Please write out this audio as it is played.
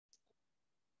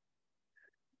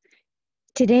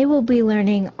Today we'll be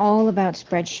learning all about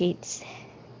spreadsheets.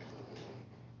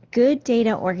 Good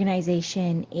data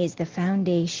organization is the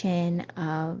foundation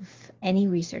of any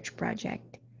research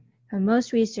project.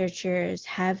 Most researchers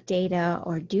have data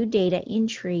or do data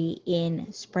entry in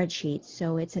spreadsheets,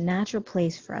 so it's a natural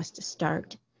place for us to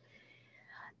start.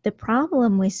 The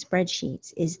problem with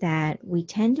spreadsheets is that we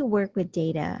tend to work with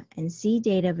data and see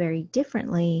data very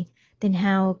differently than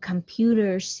how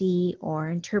computers see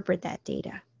or interpret that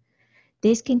data.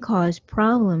 This can cause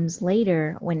problems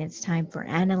later when it's time for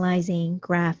analyzing,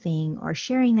 graphing, or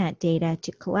sharing that data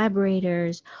to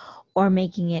collaborators or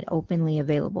making it openly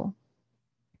available.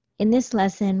 In this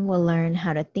lesson, we'll learn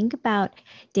how to think about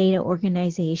data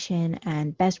organization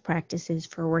and best practices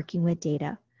for working with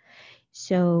data.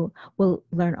 So we'll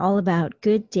learn all about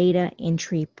good data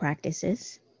entry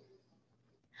practices.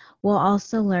 We'll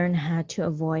also learn how to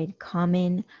avoid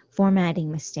common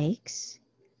formatting mistakes,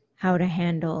 how to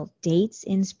handle dates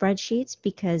in spreadsheets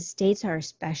because dates are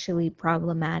especially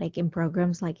problematic in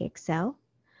programs like Excel.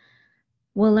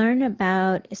 We'll learn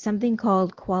about something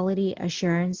called quality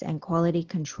assurance and quality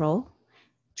control.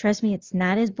 Trust me, it's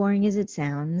not as boring as it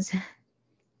sounds.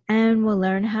 And we'll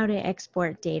learn how to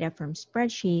export data from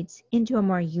spreadsheets into a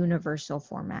more universal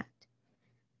format.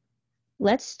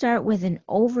 Let's start with an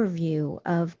overview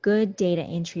of good data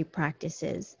entry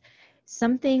practices,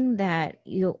 something that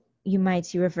you might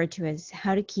see referred to as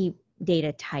how to keep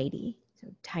data tidy, so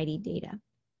tidy data.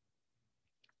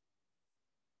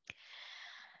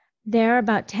 There are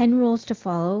about 10 rules to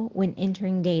follow when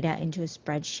entering data into a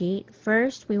spreadsheet.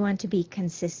 First, we want to be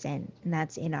consistent, and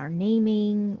that's in our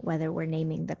naming, whether we're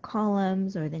naming the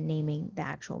columns or naming the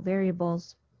actual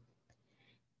variables.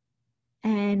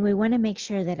 And we want to make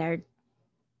sure that our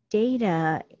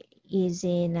data is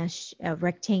in a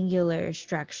rectangular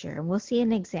structure. We'll see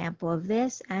an example of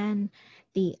this and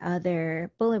the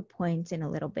other bullet points in a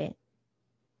little bit.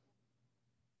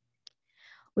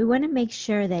 We want to make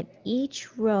sure that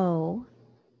each row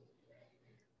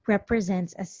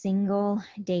represents a single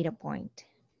data point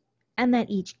and that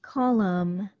each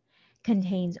column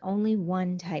contains only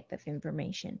one type of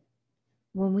information.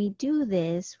 When we do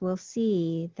this, we'll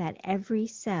see that every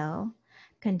cell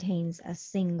contains a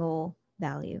single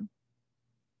value.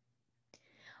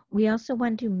 We also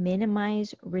want to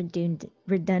minimize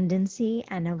redundancy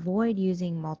and avoid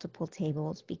using multiple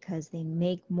tables because they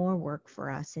make more work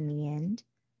for us in the end.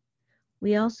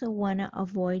 We also want to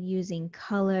avoid using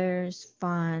colors,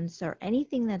 fonts, or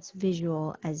anything that's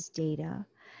visual as data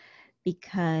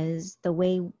because the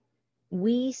way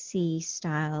we see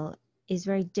style is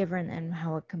very different than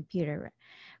how a computer,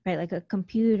 right? Like a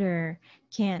computer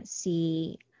can't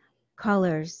see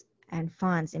colors and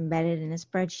fonts embedded in a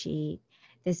spreadsheet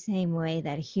the same way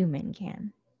that a human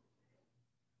can.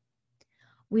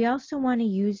 We also want to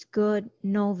use good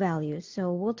null values.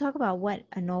 So we'll talk about what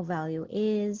a null value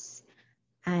is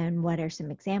and what are some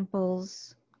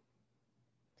examples.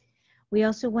 We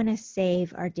also want to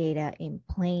save our data in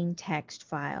plain text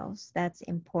files. That's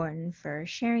important for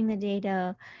sharing the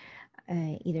data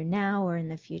either now or in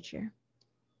the future.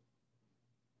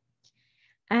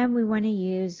 And we want to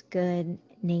use good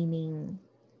naming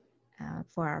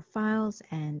for our files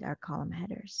and our column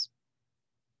headers.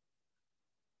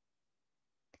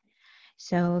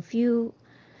 So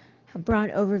a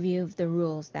broad overview of the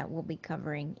rules that we'll be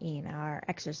covering in our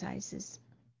exercises.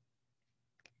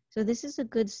 So this is a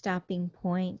good stopping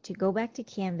point to go back to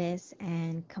Canvas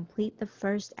and complete the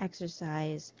first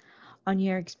exercise on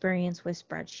your experience with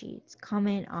spreadsheets.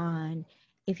 Comment on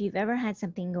if you've ever had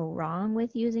something go wrong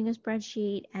with using a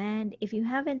spreadsheet, and if you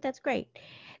haven't, that's great.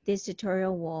 This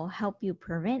tutorial will help you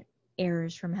prevent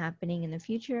errors from happening in the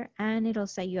future, and it'll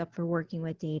set you up for working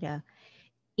with data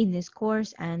in this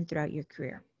course and throughout your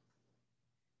career.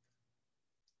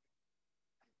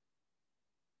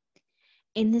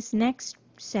 In this next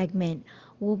segment,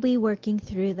 we'll be working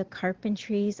through the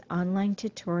Carpentries online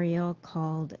tutorial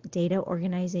called Data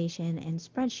Organization and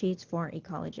Spreadsheets for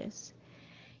Ecologists.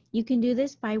 You can do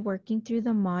this by working through the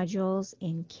modules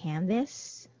in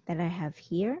Canvas that I have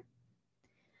here,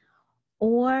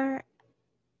 or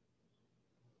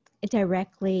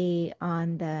directly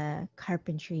on the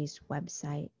Carpentries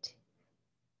website.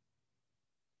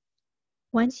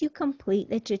 Once you complete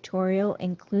the tutorial,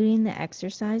 including the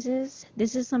exercises,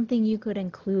 this is something you could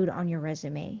include on your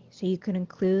resume. So you could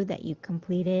include that you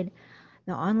completed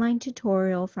the online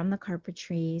tutorial from the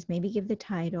Carpentries, maybe give the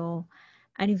title.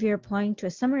 And if you're applying to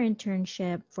a summer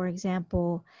internship, for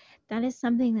example, that is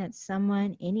something that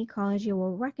someone in ecology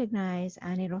will recognize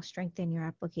and it'll strengthen your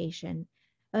application.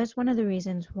 That's one of the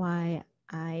reasons why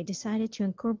I decided to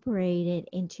incorporate it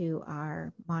into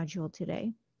our module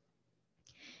today.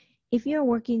 If you're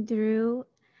working through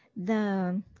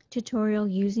the tutorial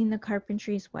using the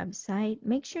Carpentries website,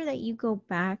 make sure that you go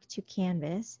back to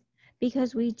Canvas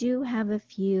because we do have a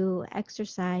few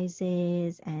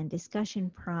exercises and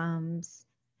discussion prompts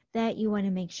that you want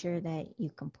to make sure that you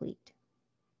complete.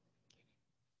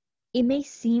 It may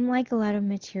seem like a lot of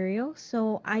material,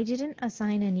 so I didn't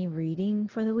assign any reading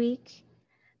for the week.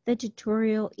 The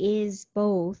tutorial is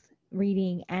both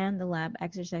reading and the lab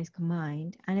exercise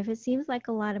combined, and if it seems like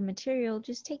a lot of material,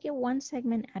 just take it one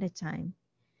segment at a time.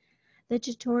 The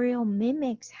tutorial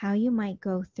mimics how you might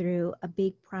go through a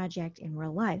big project in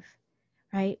real life,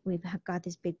 right? We've got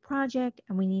this big project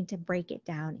and we need to break it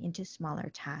down into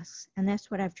smaller tasks, and that's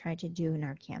what I've tried to do in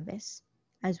our Canvas,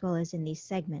 as well as in these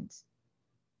segments.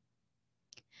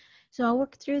 So I'll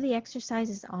work through the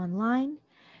exercises online.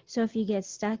 So if you get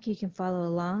stuck, you can follow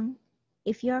along.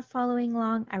 If you're following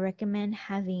along, I recommend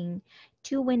having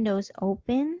two windows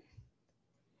open,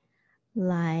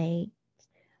 like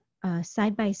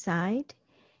side by side,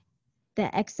 the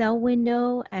Excel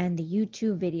window and the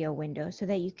YouTube video window, so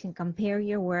that you can compare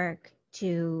your work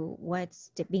to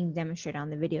what's being demonstrated on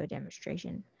the video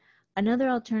demonstration. Another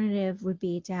alternative would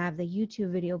be to have the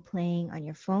YouTube video playing on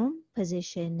your phone,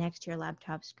 positioned next to your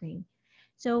laptop screen.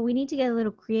 So we need to get a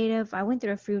little creative. I went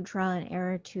through a few trial and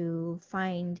error to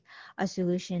find a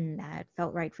solution that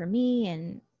felt right for me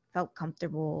and felt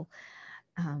comfortable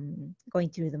going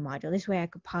through the module. This way I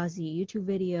could pause the YouTube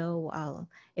video while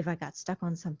if I got stuck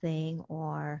on something,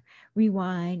 or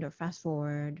rewind or fast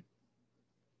forward.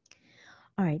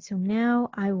 All right, so now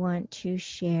I want to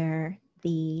share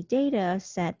the data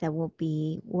set that we'll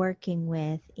be working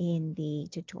with in the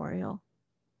tutorial.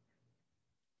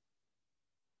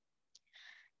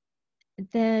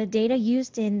 The data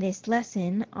used in this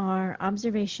lesson are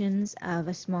observations of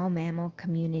a small mammal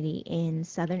community in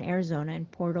southern Arizona, in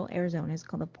Portal, Arizona. It's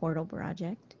called the Portal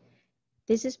Project.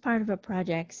 This is part of a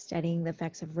project studying the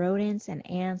effects of rodents and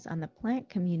ants on the plant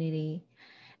community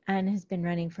and has been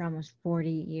running for almost 40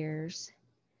 years.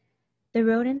 The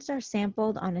rodents are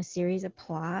sampled on a series of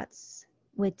plots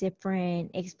with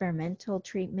different experimental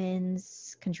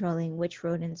treatments controlling which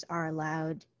rodents are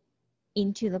allowed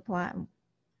into the plot.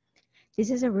 This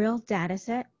is a real data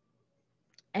set,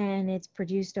 and it's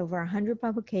produced over 100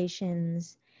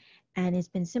 publications, and it's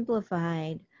been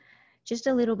simplified just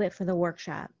a little bit for the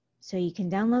workshop. So you can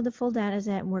download the full data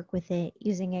set and work with it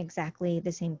using exactly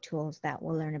the same tools that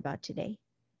we'll learn about today.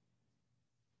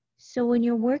 So when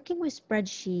you're working with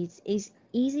spreadsheets, it's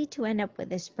easy to end up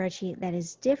with a spreadsheet that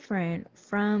is different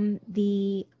from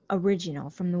the original,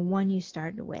 from the one you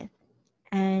started with.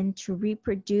 And to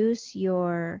reproduce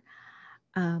your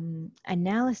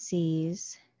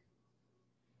analyses,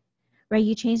 right?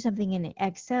 You change something in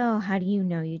Excel, how do you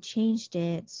know you changed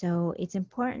it? So it's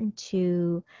important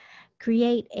to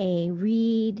create a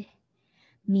README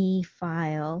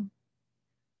file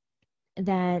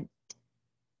that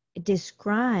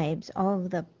describes all of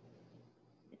the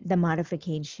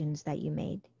modifications that you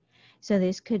made. So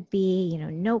this could be,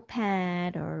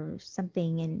 Notepad or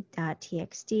something in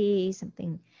 .txt,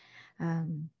 something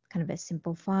kind of a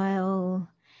simple file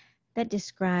that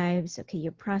describes, okay,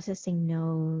 your processing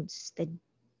notes, the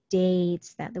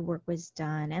dates that the work was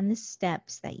done, and the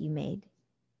steps that you made.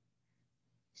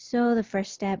 So the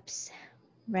first steps,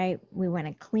 right, we want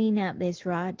to clean up this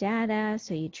raw data.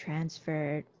 So you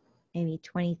transferred maybe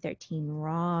 2013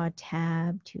 raw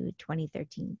tab to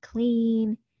 2013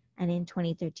 clean. And in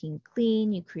 2013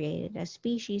 clean, you created a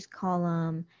species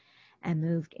column and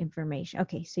moved information.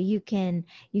 Okay, so you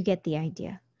get the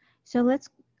idea. So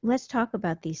let's talk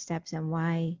about these steps and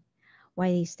why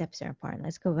these steps are important.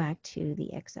 Let's go back to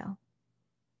the Excel.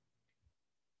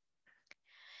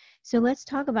 So let's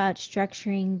talk about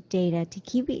structuring data to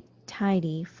keep it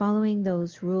tidy, following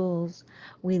those rules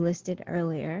we listed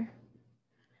earlier.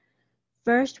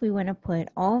 First, we want to put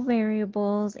all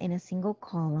variables in a single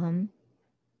column.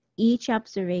 Each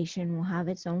observation will have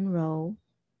its own row.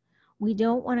 We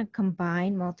don't want to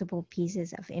combine multiple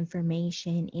pieces of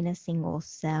information in a single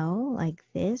cell like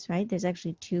this, right? There's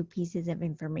actually two pieces of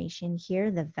information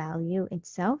here, the value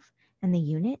itself and the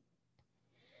unit.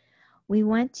 We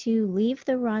want to leave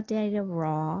the raw data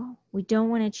raw. We don't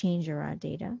want to change the raw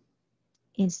data.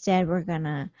 Instead, we're going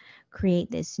to create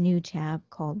this new tab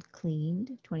called Cleaned,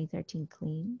 2013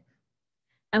 Cleaned.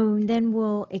 And then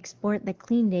we'll export the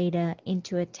clean data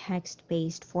into a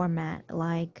text-based format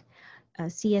like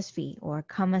CSV or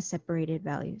comma-separated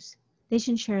values. This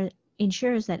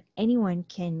ensures that anyone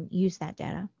can use that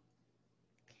data.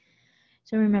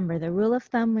 So remember, the rule of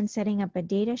thumb when setting up a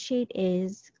data sheet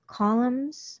is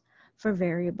columns for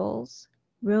variables,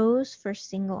 rows for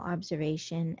single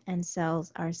observation, and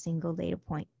cells are single data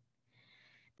point.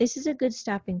 This is a good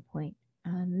stopping point.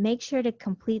 Make sure to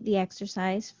complete the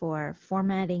exercise for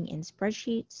formatting in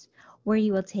spreadsheets, where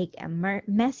you will take a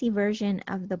messy version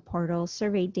of the portal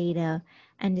survey data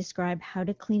and describe how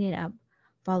to clean it up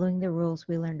following the rules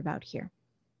we learned about here.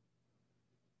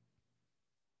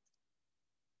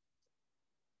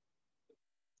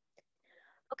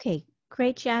 Okay,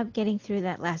 great job getting through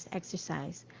that last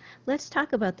exercise. Let's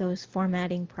talk about those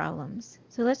formatting problems.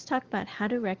 So let's talk about how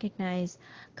to recognize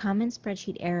common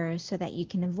spreadsheet errors so that you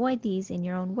can avoid these in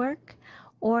your own work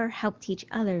or help teach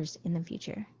others in the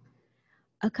future.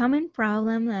 A common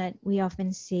problem that we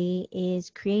often see is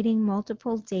creating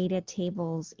multiple data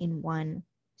tables in one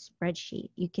spreadsheet.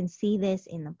 You can see this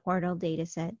in the portal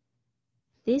dataset.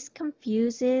 This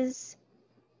confuses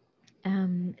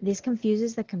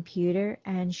the computer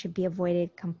and should be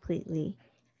avoided completely.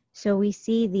 So we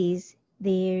see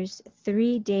there's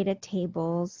 3 data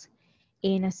tables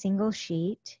in a single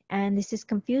sheet, and this is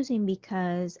confusing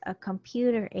because a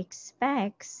computer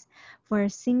expects for a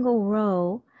single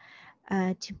row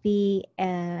to be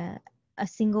a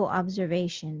single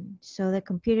observation. So the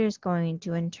computer is going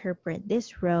to interpret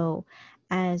this row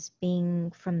as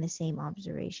being from the same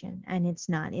observation, and it's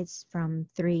not. It's from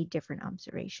 3 different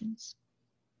observations.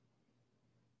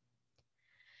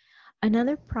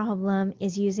 Another problem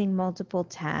is using multiple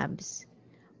tabs.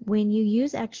 When you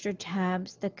use extra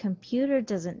tabs, the computer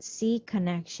doesn't see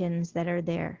connections that are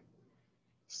there.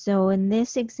 So in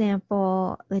this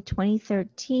example, the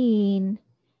 2013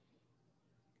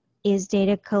 is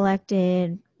data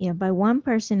collected, by one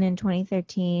person in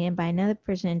 2013 and by another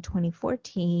person in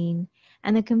 2014,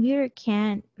 and the computer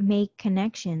can't make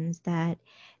connections that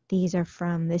these are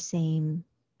from the same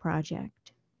project.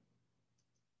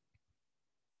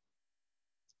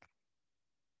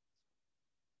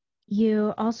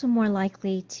 You're also more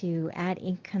likely to add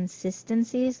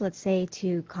inconsistencies, let's say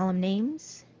to column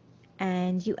names,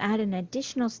 and you add an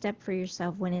additional step for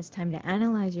yourself when it's time to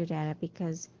analyze your data,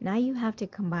 because now you have to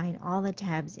combine all the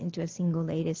tabs into a single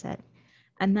data set.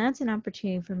 And that's an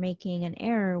opportunity for making an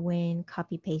error when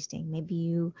copy pasting. Maybe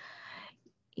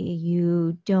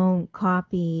you don't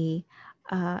copy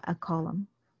a column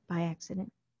by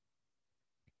accident.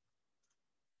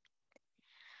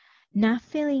 Not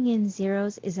filling in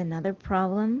zeros is another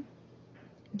problem.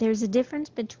 There's a difference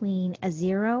between a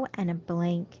zero and a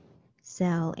blank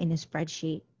cell in a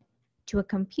spreadsheet. To a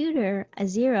computer, a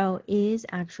zero is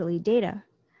actually data,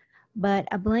 but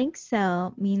a blank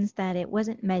cell means that it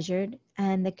wasn't measured,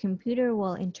 and the computer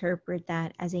will interpret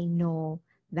that as a null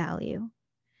value.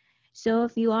 So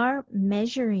if you are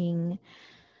measuring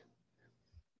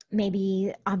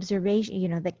maybe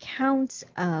observation, the counts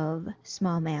of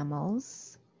small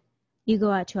mammals, you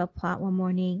go out to a plot one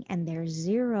morning and there's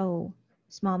 0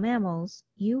 small mammals,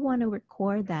 you want to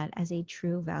record that as a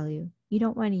true value. You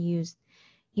don't want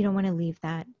to leave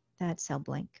that cell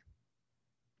blank.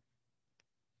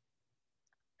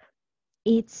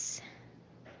 It's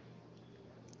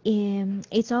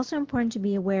also important to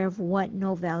be aware of what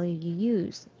null value you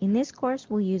use. In this course,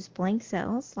 we'll use blank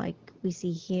cells like we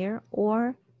see here,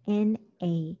 or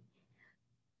NA,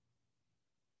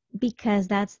 because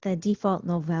that's the default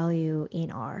null value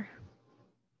in R.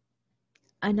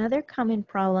 Another common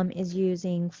problem is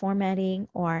using formatting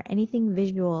or anything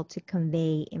visual to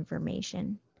convey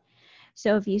information.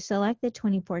 So if you select the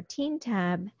 2014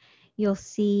 tab, you'll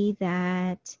see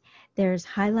that there's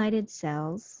highlighted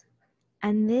cells,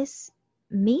 and this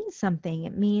means something.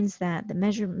 It means that the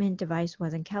measurement device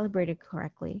wasn't calibrated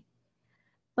correctly.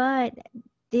 But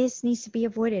this needs to be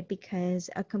avoided because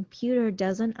a computer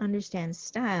doesn't understand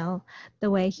style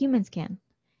the way humans can.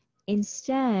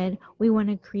 Instead, we want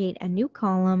to create a new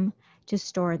column to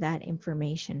store that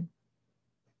information.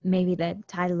 Maybe the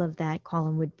title of that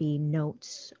column would be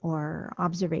notes or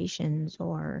observations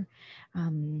or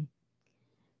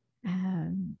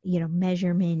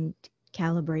measurement,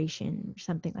 calibration,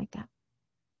 something like that.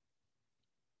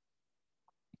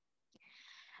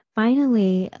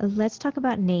 Finally, let's talk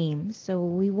about names. So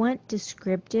we want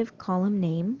descriptive column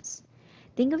names.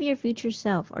 Think of your future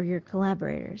self or your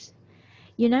collaborators.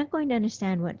 You're not going to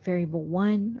understand what variable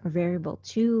 1 or variable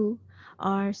 2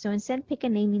 are, so instead pick a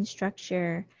naming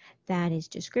structure that is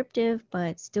descriptive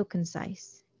but still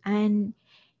concise. And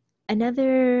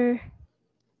another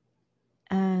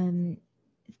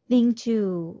thing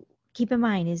to keep in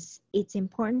mind is it's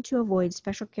important to avoid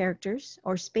special characters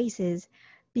or spaces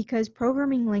because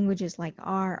programming languages like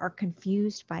R are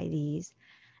confused by these.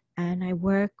 And I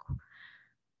work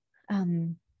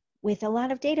with a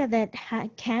lot of data that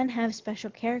can have special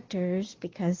characters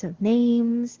because of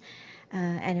names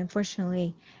and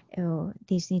unfortunately,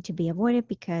 these need to be avoided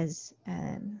because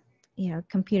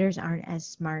computers aren't as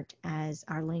smart as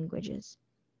our languages,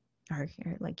 our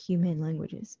like human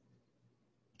languages.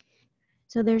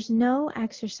 So there's no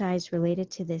exercise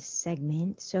related to this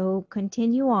segment, so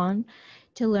continue on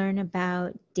to learn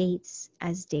about dates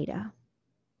as data.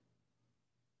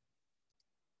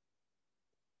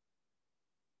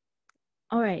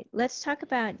 All right, let's talk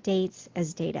about dates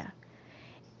as data.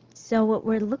 So what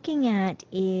we're looking at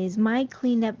is my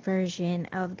cleaned up version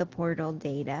of the portal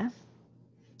data,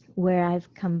 where I've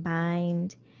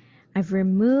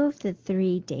removed the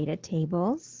 3 data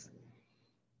tables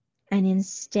and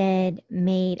instead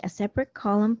made a separate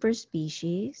column for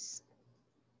species.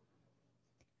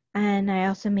 And I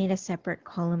also made a separate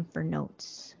column for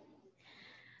notes.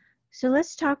 So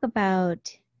let's talk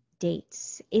about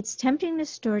dates. It's tempting to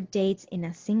store dates in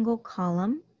a single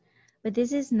column, but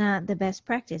this is not the best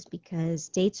practice because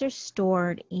dates are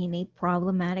stored in a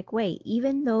problematic way,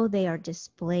 even though they are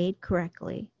displayed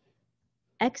correctly.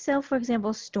 Excel, for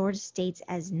example, stores dates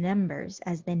as numbers,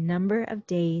 as the number of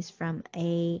days from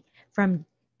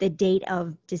the date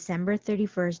of December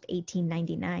 31st,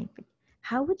 1899.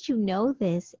 How would you know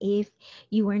this if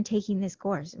you weren't taking this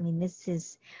course? I mean, this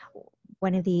is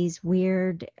one of these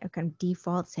weird kind of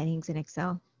default settings in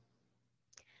Excel.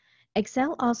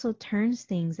 Excel also turns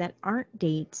things that aren't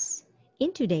dates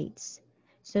into dates.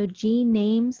 So G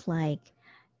names like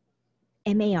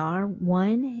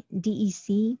MAR1,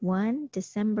 DEC1,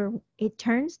 December, it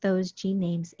turns those G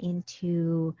names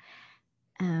into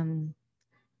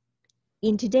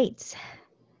dates.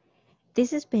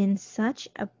 This has been such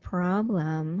a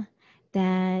problem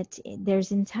that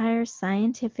there's entire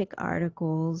scientific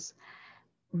articles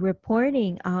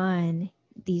reporting on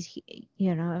these,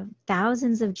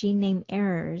 thousands of gene name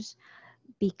errors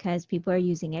because people are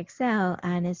using Excel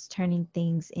and it's turning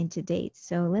things into dates.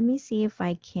 So let me see if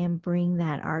I can bring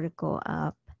that article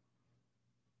up.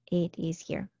 It is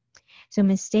here. So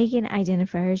mistaken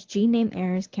identifiers, gene name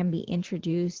errors can be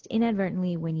introduced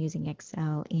inadvertently when using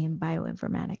Excel in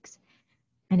bioinformatics.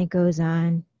 And it goes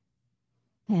on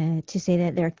to say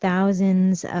that there are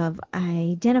thousands of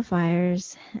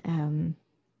identifiers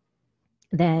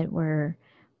that were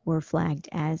flagged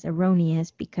as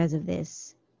erroneous because of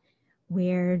this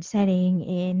weird setting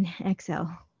in Excel.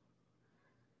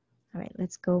 All right,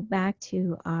 let's go back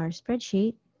to our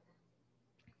spreadsheet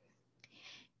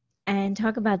and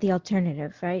talk about the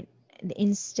alternative, right?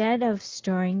 Instead of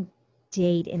storing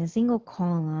date in a single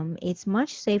column, it's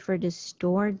much safer to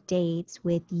store dates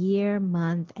with year,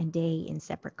 month, and day in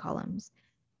separate columns.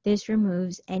 This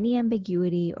removes any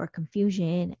ambiguity or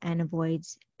confusion and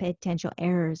avoids potential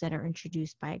errors that are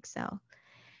introduced by Excel.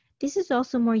 This is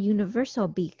also more universal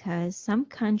because some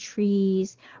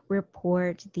countries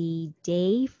report the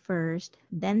day first,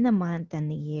 then the month,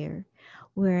 and the year.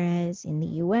 Whereas in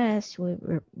the US,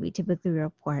 we typically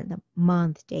report the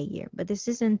month, day, year. But this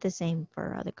isn't the same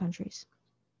for other countries.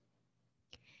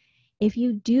 If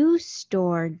you do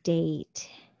store date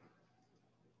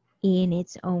in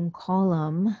its own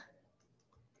column,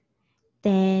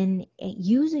 then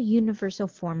use a universal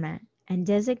format and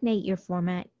designate your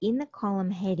format in the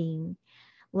column heading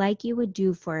like you would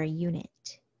do for a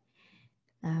unit.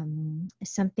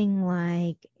 Something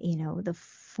like, the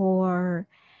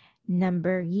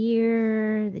 4-number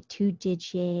year, the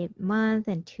 2-digit month,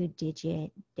 and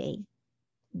 2-digit day.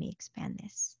 Let me expand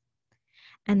this.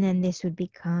 And then this would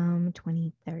become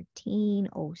 2013,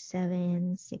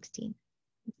 07, 16.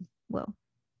 Whoa.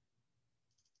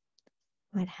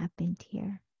 What happened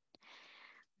here?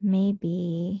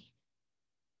 Maybe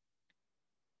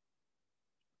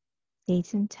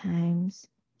dates and times.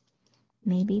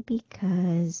 Maybe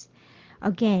because,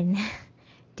 again,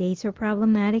 dates are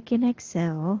problematic in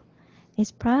Excel.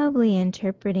 It's probably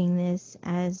interpreting this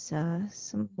as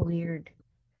some weird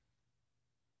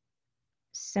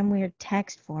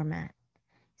text format.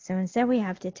 So instead we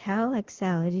have to tell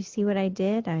Excel, did you see what I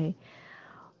did? I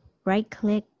right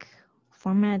click,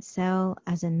 format cell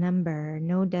as a number,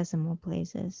 no decimal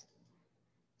places.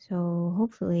 So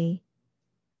hopefully,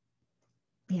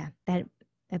 yeah, that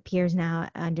appears now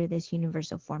under this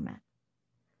universal format.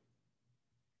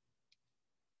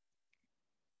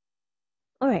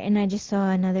 All right, and I just saw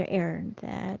another error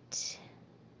that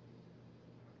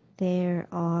there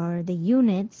are the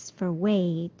units for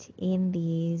weight in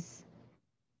this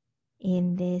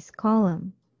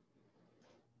column.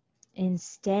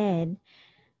 Instead,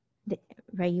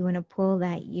 right, you want to pull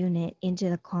that unit into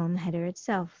the column header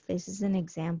itself. This is an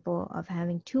example of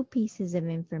having 2 pieces of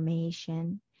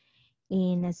information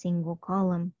in a single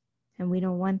column, and we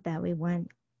don't want that. We want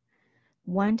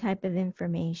one type of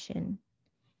information.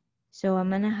 So I'm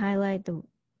going to highlight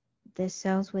the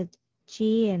cells with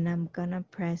G, and I'm going to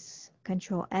press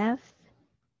Control F,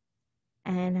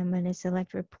 and I'm going to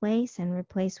select replace and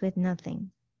replace with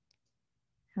nothing.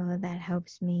 So that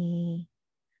helps me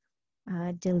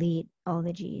delete all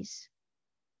the G's.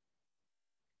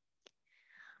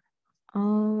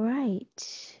 All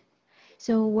right.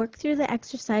 So work through the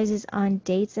exercises on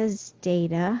dates as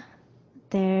data.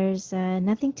 There's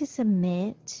nothing to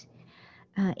submit.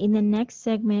 In the next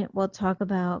segment, we'll talk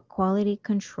about quality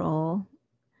control,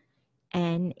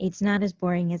 and it's not as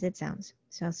boring as it sounds.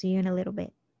 So I'll see you in a little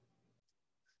bit.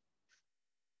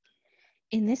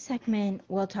 In this segment,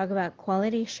 we'll talk about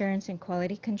quality assurance and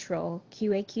quality control,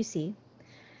 QAQC.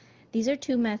 These are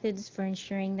two methods for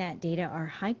ensuring that data are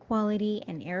high quality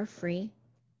and error-free.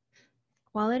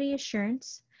 Quality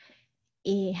assurance,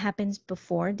 it happens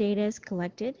before data is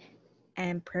collected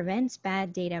and prevents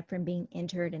bad data from being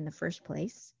entered in the first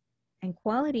place. And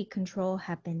quality control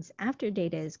happens after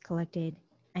data is collected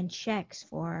and checks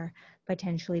for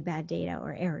potentially bad data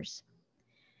or errors.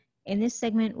 In this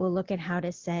segment, we'll look at how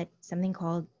to set something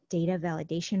called data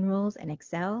validation rules in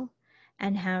Excel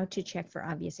and how to check for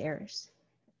obvious errors.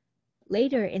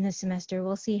 Later in the semester,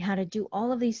 we'll see how to do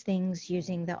all of these things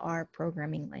using the R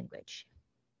programming language.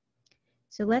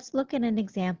 So let's look at an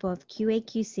example of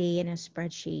QAQC in a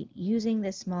spreadsheet using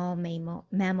the small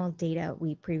mammal data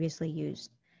we previously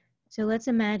used. So let's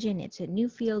imagine it's a new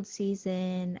field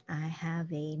season. I have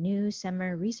a new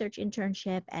summer research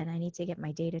internship and I need to get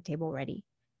my data table ready.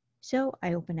 So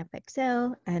I open up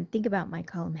Excel and think about my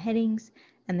column headings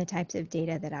and the types of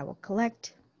data that I will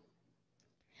collect.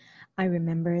 I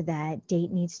remember that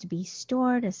date needs to be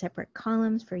stored as separate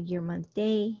columns for year, month,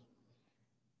 day.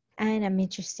 And I'm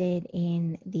interested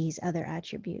in these other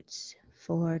attributes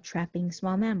for trapping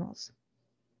small mammals.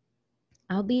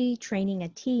 I'll be training a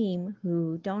team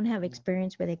who don't have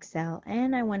experience with Excel,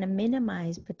 and I want to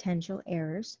minimize potential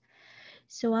errors.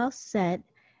 So I'll set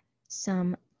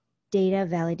some data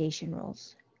validation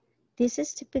rules. This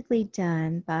is typically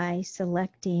done by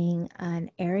selecting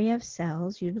an area of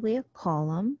cells, usually a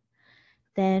column.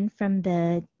 Then from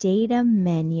the data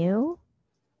menu,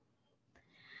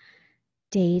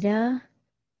 data,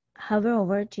 hover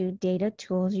over to data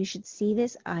tools. You should see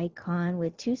this icon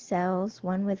with two cells,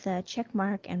 one with a check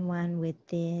mark and one with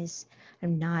this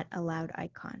not allowed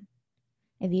icon.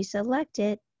 If you select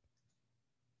it,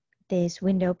 this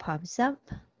window pops up,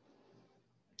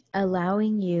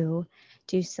 allowing you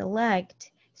to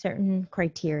select certain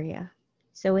criteria.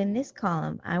 So in this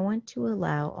column, I want to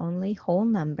allow only whole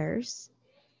numbers,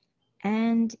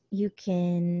 and you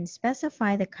can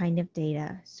specify the kind of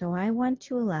data. So I want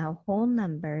to allow whole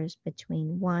numbers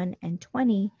between 1 and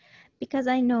 20 because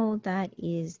I know that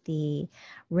is the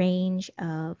range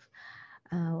of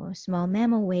small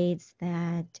mammal weights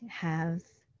that have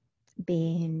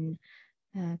been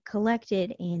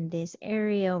collected in this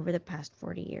area over the past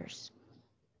 40 years.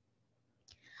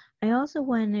 I also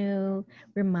want to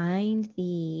remind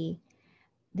the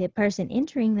person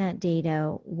entering that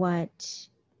data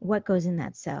what goes in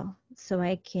that cell. So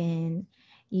I can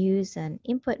use an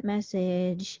input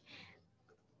message,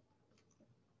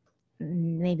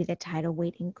 maybe the title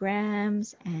weight in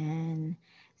grams, and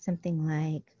something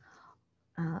like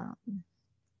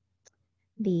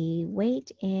the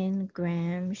weight in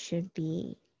grams should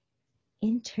be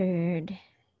entered.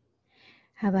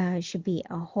 How about it should be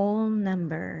a whole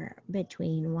number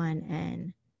between 1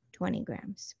 and 20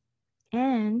 grams.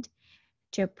 And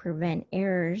to prevent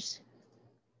errors,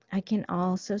 I can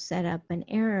also set up an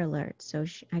error alert. So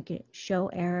I could show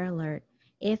error alert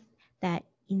if that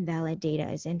invalid data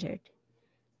is entered.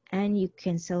 And you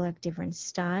can select different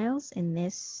styles. In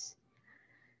this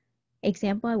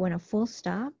example, I want a full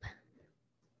stop.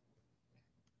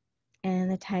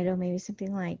 And the title maybe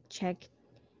something like check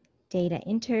data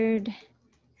entered,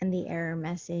 and the error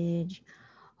message,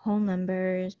 whole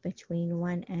numbers between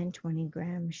 1 and 20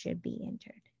 grams should be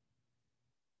entered.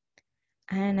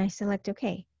 And I select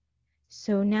OK.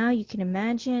 So now you can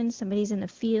imagine somebody's in the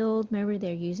field. Remember,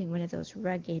 they're using one of those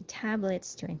rugged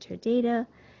tablets to enter data.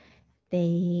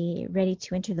 They ready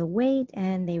to enter the weight,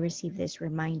 and they receive this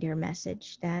reminder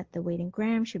message that the weight in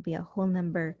grams should be a whole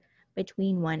number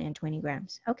between 1 and 20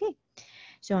 grams. Okay,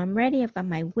 so I'm ready. I've got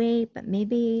my weight, but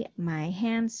maybe my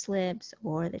hand slips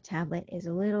or the tablet is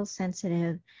a little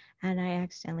sensitive and I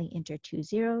accidentally enter 2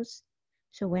 zeros.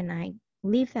 So when I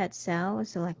leave that cell,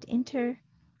 select enter,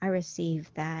 I receive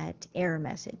that error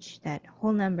message that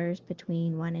whole numbers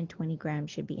between 1 and 20 grams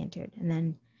should be entered. And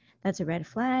then that's a red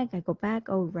flag. I go back.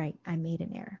 Oh, right, I made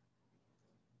an error.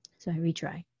 So I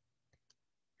retry.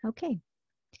 Okay.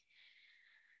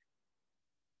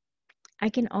 I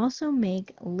can also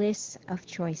make lists of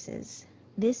choices.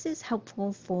 This is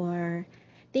helpful for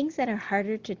things that are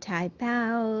harder to type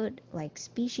out, like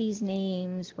species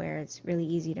names, where it's really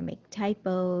easy to make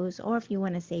typos, or if you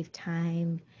want to save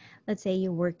time. Let's say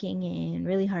you're working in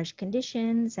really harsh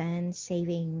conditions and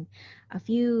saving a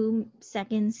few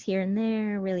seconds here and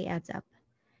there really adds up.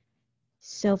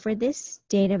 So for this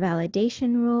data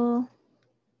validation rule,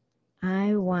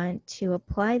 I want to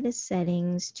apply the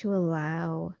settings to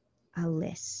allow a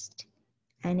list.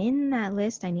 And in that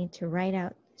list, I need to write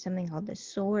out something called the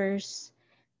source,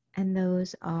 and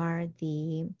those are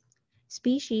the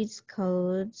species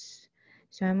codes.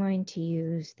 So I'm going to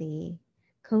use the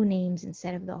code names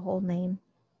instead of the whole name.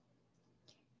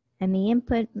 And the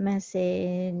input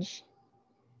message,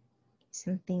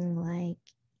 something like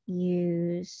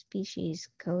use species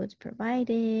codes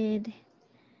provided,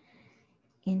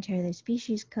 enter the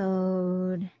species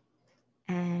code,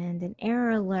 and an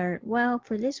error alert. Well,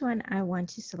 for this one, I want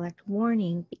to select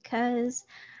warning because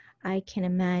I can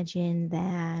imagine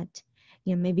that,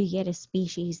 maybe you get a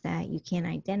species that you can't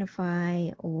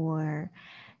identify, or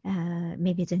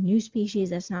maybe it's a new species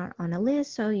that's not on a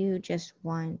list, so you just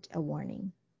want a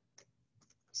warning.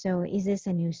 So is this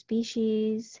a new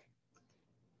species?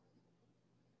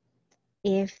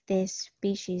 If this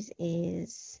species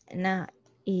is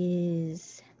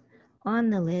on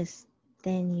the list,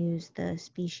 then use the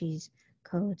species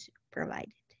codes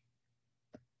provided.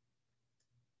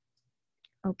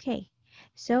 Okay,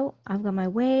 so I've got my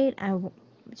weight.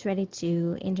 It's ready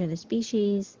to enter the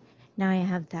species. Now I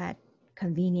have that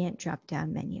convenient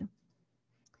drop-down menu.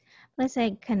 Let's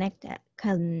say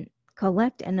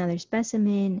collect another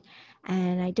specimen,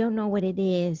 and I don't know what it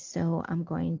is, so I'm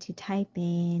going to type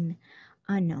in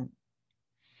unknown.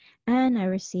 And I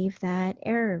receive that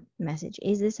error message.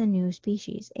 Is this a new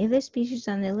species? If the species is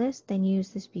on the list, then use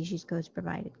the species codes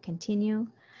provided. Continue.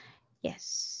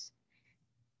 Yes.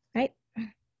 Right?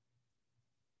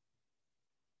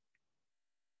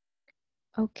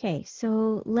 Okay,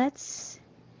 so let's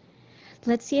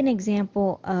see an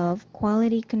example of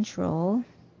quality control.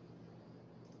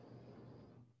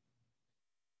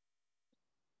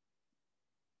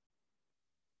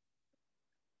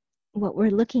 What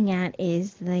we're looking at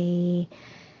is the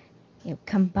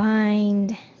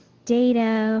combined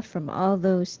data from all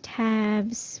those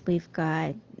tabs. We've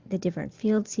got the different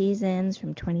field seasons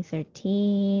from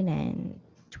 2013 and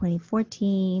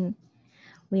 2014.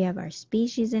 We have our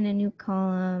species in a new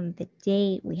column, the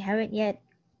date. We haven't yet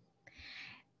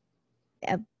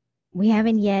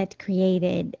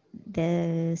created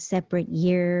the separate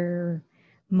year,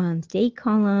 month, date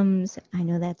columns. I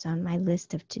know that's on my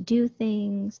list of to-do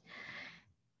things.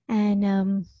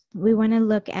 And we want to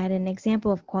look at an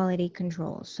example of quality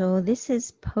control. So this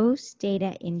is post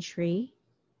data entry.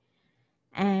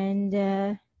 And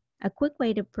a quick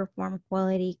way to perform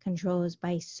quality control is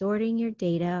by sorting your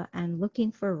data and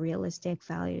looking for realistic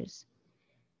values.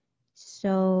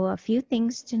 So a few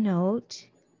things to note.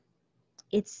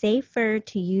 It's safer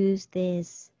to use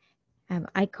this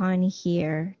icon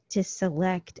here to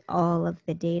select all of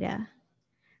the data,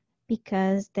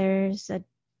 because there's a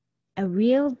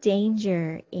real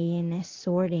danger in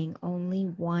sorting only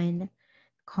one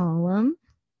column,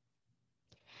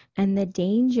 and the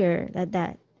danger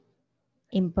that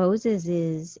imposes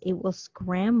is it will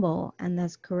scramble and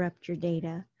thus corrupt your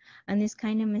data. And this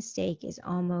kind of mistake is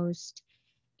almost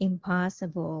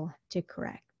impossible to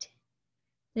correct.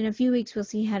 In a few weeks, we'll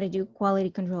see how to do quality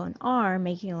control in R,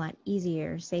 making it a lot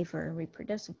easier, safer,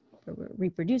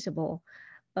 reproducible.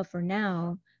 But for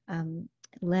now,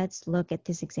 let's look at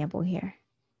this example here.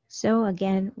 So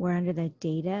again, we're under the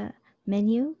data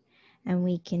menu, and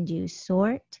we can do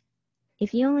sort.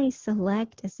 If you only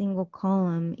select a single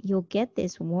column, you'll get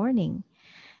this warning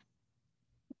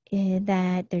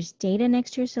that there's data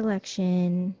next to your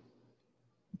selection.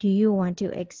 Do you want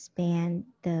to expand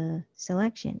the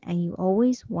selection? And you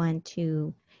always want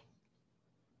to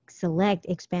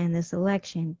expand the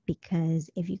selection, because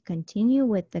if you continue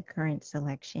with the current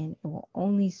selection, it will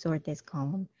only sort this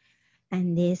column,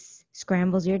 and this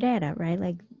scrambles your data, right?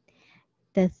 Like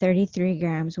the 33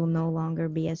 grams will no longer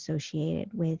be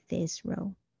associated with this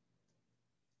row.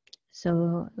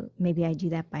 So maybe I do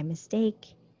that by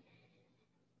mistake.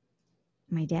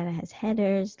 My data has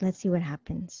headers. Let's see what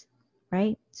happens,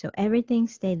 right? So everything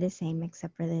stayed the same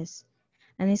except for this.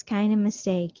 And this kind of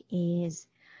mistake is,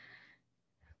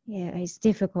 it's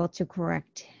difficult to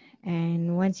correct.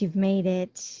 And once you've made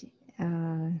it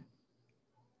and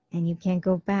you can't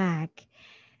go back,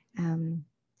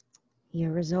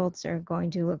 your results are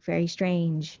going to look very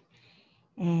strange.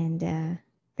 And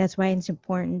that's why it's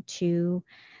important to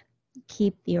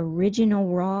keep the original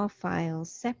raw file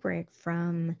separate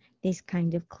from this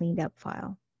kind of cleaned up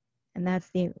file. And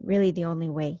that's really the only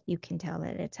way you can tell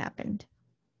that it's happened.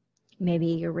 Maybe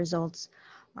your results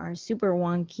are super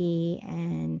wonky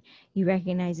and you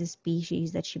recognize a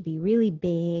species that should be really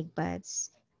big, but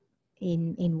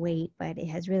in weight, but it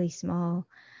has really small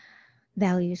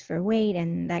values for weight,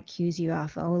 and that cues you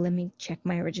off. Oh, let me check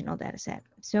my original data set.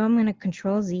 So I'm going to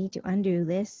Control Z to undo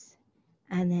this,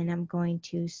 and then I'm going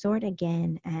to sort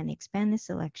again and expand the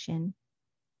selection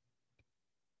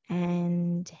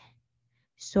and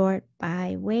sort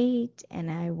by weight, and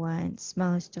I want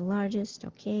smallest to largest.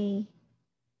 Okay.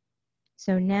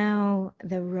 So now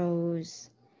the rows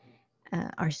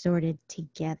are sorted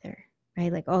together,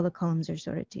 right? Like all the columns are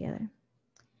sorted together.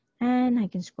 And I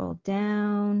can scroll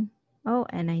down. Oh,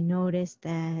 and I noticed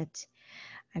that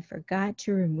I forgot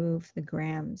to remove the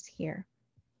grams here.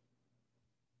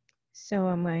 So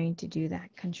I'm going to do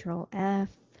that. Control F,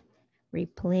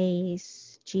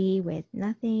 replace G with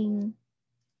nothing.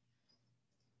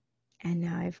 And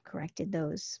now I've corrected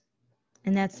those.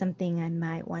 And that's something I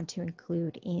might want to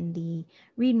include in the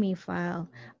README file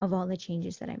of all the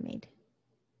changes that I made.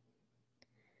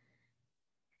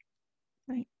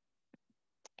 Right.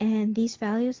 And these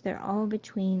values, they're all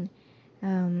between,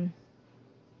 now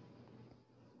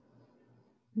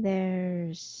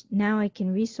I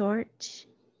can resort,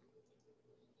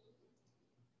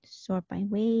 sort by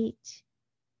weight.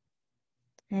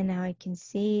 And now I can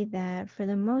see that for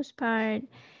the most part,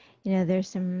 there's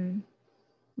some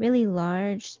really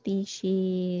large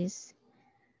species.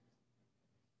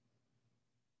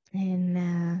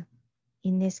 And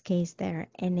in this case, they're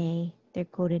NA, they're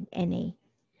coded NA.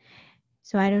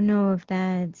 So I don't know if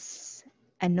that's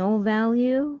a null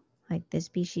value, like the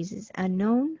species is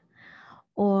unknown,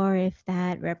 or if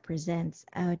that represents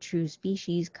a true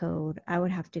species code. I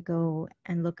would have to go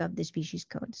and look up the species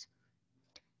codes.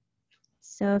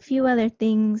 So a few other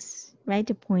things, right,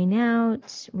 to point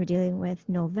out. We're dealing with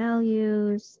null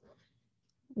values.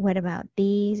 What about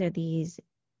these? Are these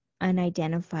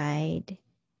unidentified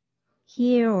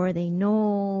here, or are they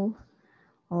null?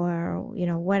 Or,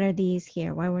 what are these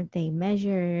here? Why weren't they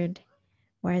measured?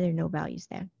 Why are there no values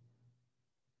there?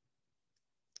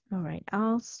 All right,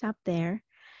 I'll stop there.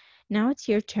 Now it's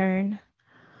your turn.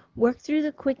 Work through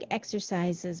the quick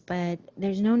exercises, but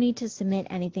there's no need to submit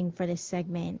anything for this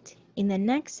segment. In the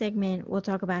next segment, we'll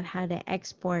talk about how to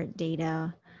export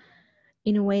data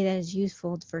in a way that is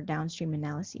useful for downstream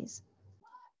analyses.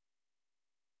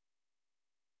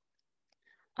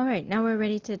 All right, now we're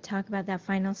ready to talk about that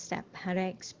final step, how to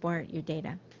export your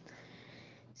data.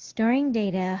 Storing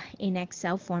data in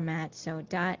Excel format, so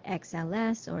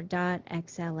 .xls or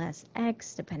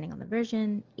 .xlsx, depending on the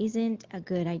version, isn't a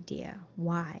good idea.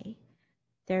 Why?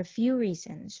 There are a few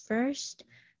reasons. First,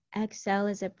 Excel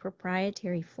is a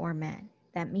proprietary format.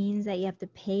 That means that you have to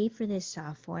pay for this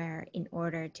software in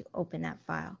order to open that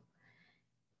file.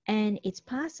 And it's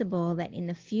possible that in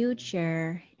the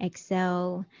future,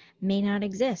 Excel may not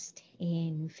exist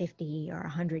in 50 or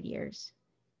 100 years,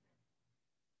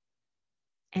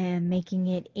 and making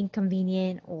it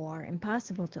inconvenient or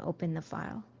impossible to open the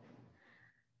file.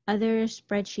 Other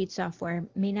spreadsheet software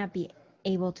may not be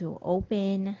able to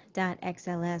open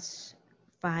 .xls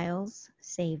files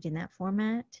saved in that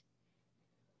format,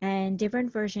 and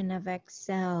different versions of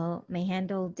Excel may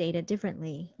handle data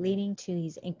differently, leading to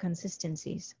these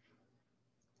inconsistencies.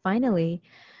 Finally,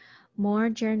 more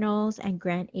journals and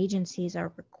grant agencies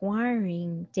are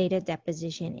requiring data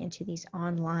deposition into these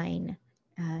online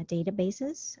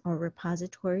databases or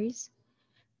repositories,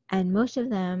 and most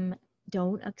of them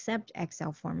don't accept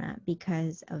Excel format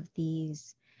because of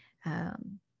these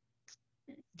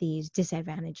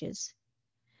disadvantages.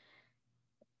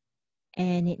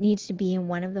 And it needs to be in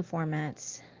one of the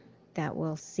formats that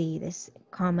will see this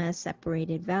comma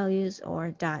separated values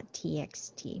or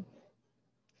 .txt.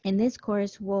 In this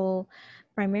course, we'll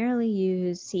primarily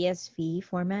use CSV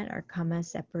format or comma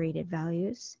separated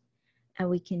values. And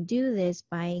we can do this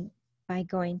by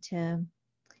going to,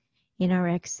 in our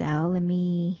Excel, let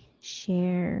me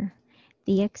share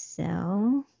the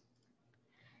Excel.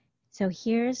 So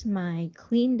here's my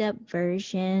cleaned up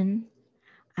version.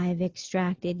 I've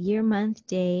extracted year, month,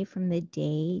 day from the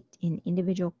date in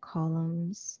individual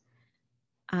columns.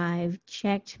 I've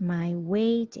checked my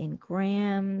weight in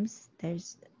grams.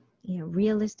 There's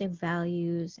realistic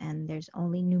values, and there's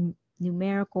only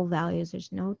numerical values.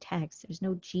 There's no text. There's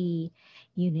no G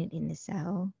unit in the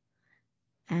cell.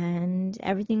 And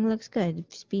everything looks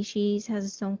good. Species has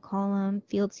its own column.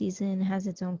 Field season has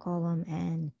its own column.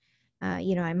 And,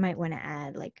 I might want to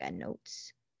add like a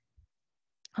notes.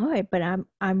 All right, but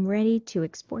I'm ready to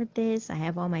export this. I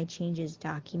have all my changes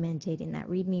documented in that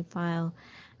README file,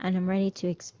 and I'm ready to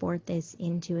export this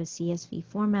into a CSV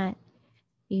format.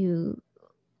 You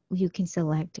can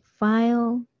select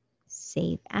File,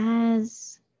 Save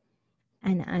As,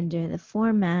 and under the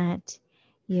format,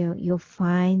 you'll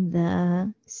find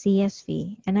the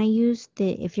CSV. And I use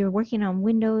if you're working on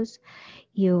Windows,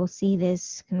 you'll see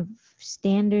this kind of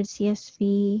standard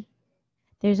CSV.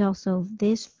 There's also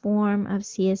this form of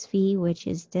CSV, which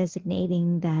is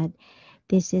designating that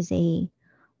this is a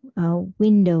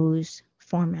Windows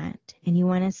format. And you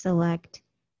want to select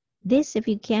this if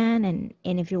you can.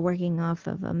 And if you're working off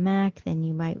of a Mac, then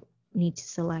you might need to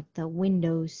select the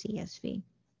Windows CSV.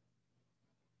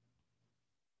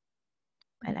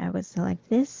 But I would select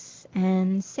this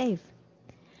and save.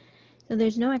 So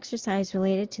there's no exercise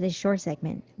related to this short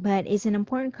segment, but it's an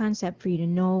important concept for you to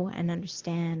know and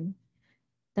understand.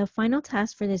 The final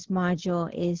task for this module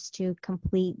is to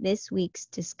complete this week's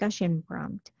discussion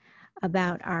prompt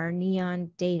about our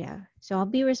NEON data. So I'll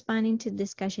be responding to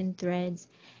discussion threads,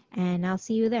 and I'll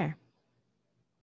see you there.